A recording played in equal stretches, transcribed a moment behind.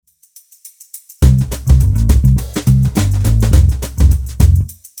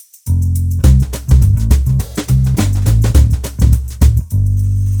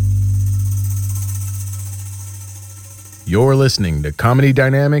You're listening to Comedy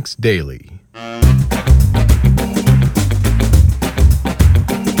Dynamics Daily.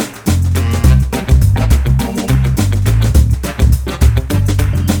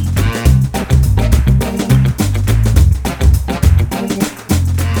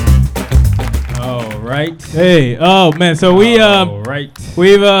 Hey, oh man, so we've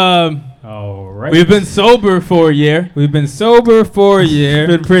been sober for a year. It's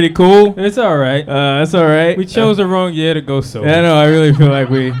been pretty cool. It's all right. It's all right. We chose the wrong year to go sober. Yeah, I know. I really feel like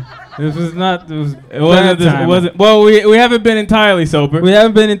we. It wasn't. Well, we haven't been entirely sober. We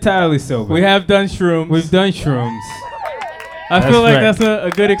haven't been entirely sober. We have done shrooms. We've done shrooms. I feel like that's a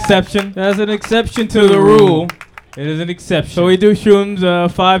good exception. That's an exception to the rule. It is an exception. So we do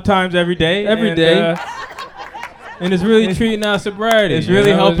shrooms 5 times every day. And it's really treating our sobriety. It's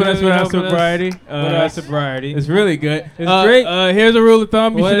really helping us with our sobriety. It's really good. It's great. Here's a rule of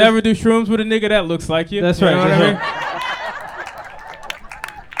thumb. You should never do shrooms with a nigga that looks like you. That's right. You know what I mean?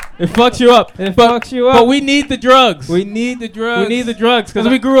 It fucks you up. But we need the drugs. We need the drugs because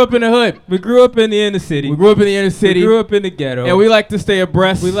we grew up in the hood. We grew up in the inner city. We grew up in the ghetto. And we like to stay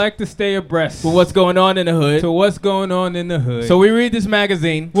abreast. with what's going on in the hood. So we read this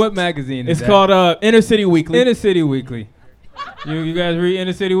magazine. What magazine is It's that? called Inner City Weekly. Inner City Weekly. You guys read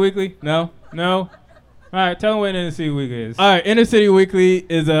Inner City Weekly? No? All right, tell them what Inner City Weekly is. All right, Inner City Weekly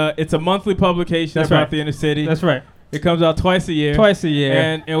is it's a monthly publication about the inner city. That's right. It comes out twice a year.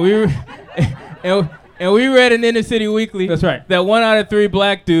 And we read in Inner City Weekly. That's right. That 1 out of 3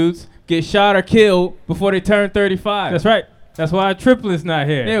 black dudes get shot or killed before they turn 35. That's right. That's why Triplet's not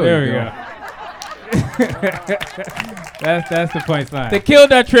here. There we go. That's the punchline. They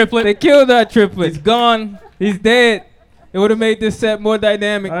killed our triplet. He's gone. He's dead. It would have made this set more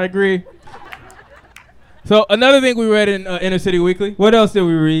dynamic. I agree. So another thing we read in Inner City Weekly. What else did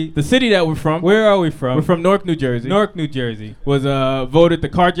we read? The city that we're from. Where are we from? We're from Newark, New Jersey. Newark, New Jersey. Was voted the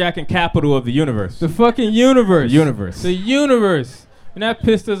carjacking capital of the universe. The fucking universe. The universe. The universe. And that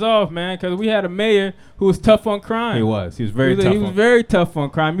pissed us off, man, because we had a mayor who was tough on crime. He was very tough. He was very tough on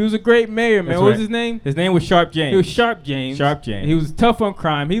crime. He was a great mayor, man. That's What was right. his name? His name was Sharp James. He was Sharp James. He was tough on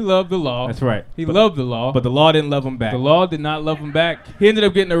crime. He loved the law. That's right. He loved the law. But the law didn't love him back. The law did not love him back. He ended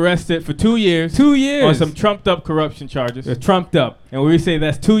up getting arrested for 2 years. 2 years. On some trumped up corruption charges. Trumped up. And we say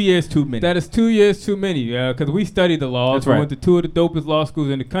that's 2 years too many. That is 2 years too many, because we studied the law. That's right. We went to 2 of the dopest law schools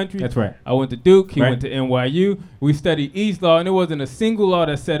in the country. That's right. I went to Duke. He Right. went to NYU. We studied East law, and there wasn't a single law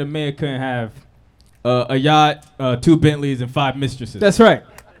that said a mayor couldn't have. A yacht, 2 Bentleys, and 5 mistresses. That's right.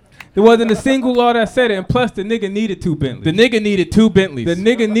 There wasn't a single law that said it, and plus the nigga needed 2 Bentleys. The nigga needed 2 Bentleys. The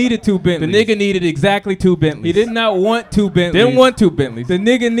nigga needed 2 Bentleys. The nigga needed exactly 2 Bentleys. He did not want 2 Bentleys. Didn't want 2 Bentleys. The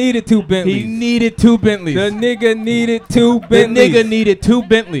nigga needed 2 Bentleys. He needed 2 Bentleys. The nigga needed 2 The Bentleys. nigga needed 2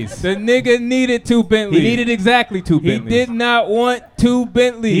 Bentleys. The nigga needed 2 Bentleys. He needed exactly 2 He Bentleys. did not want 2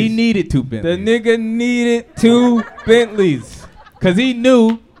 Bentleys. He needed 2 The Bentleys. nigga needed 2 Bentleys. Because he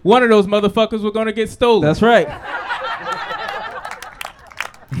knew one of those motherfuckers were going to get stolen. That's right.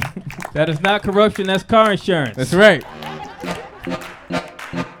 That is not corruption. That's car insurance. That's right.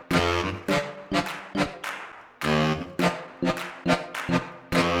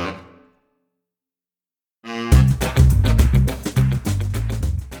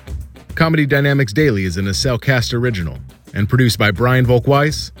 Comedy Dynamics Daily is an Accelcast original and produced by Brian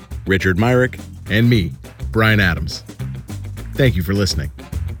Volkweiss, Richard Myrick, and me, Brian Adams. Thank you for listening.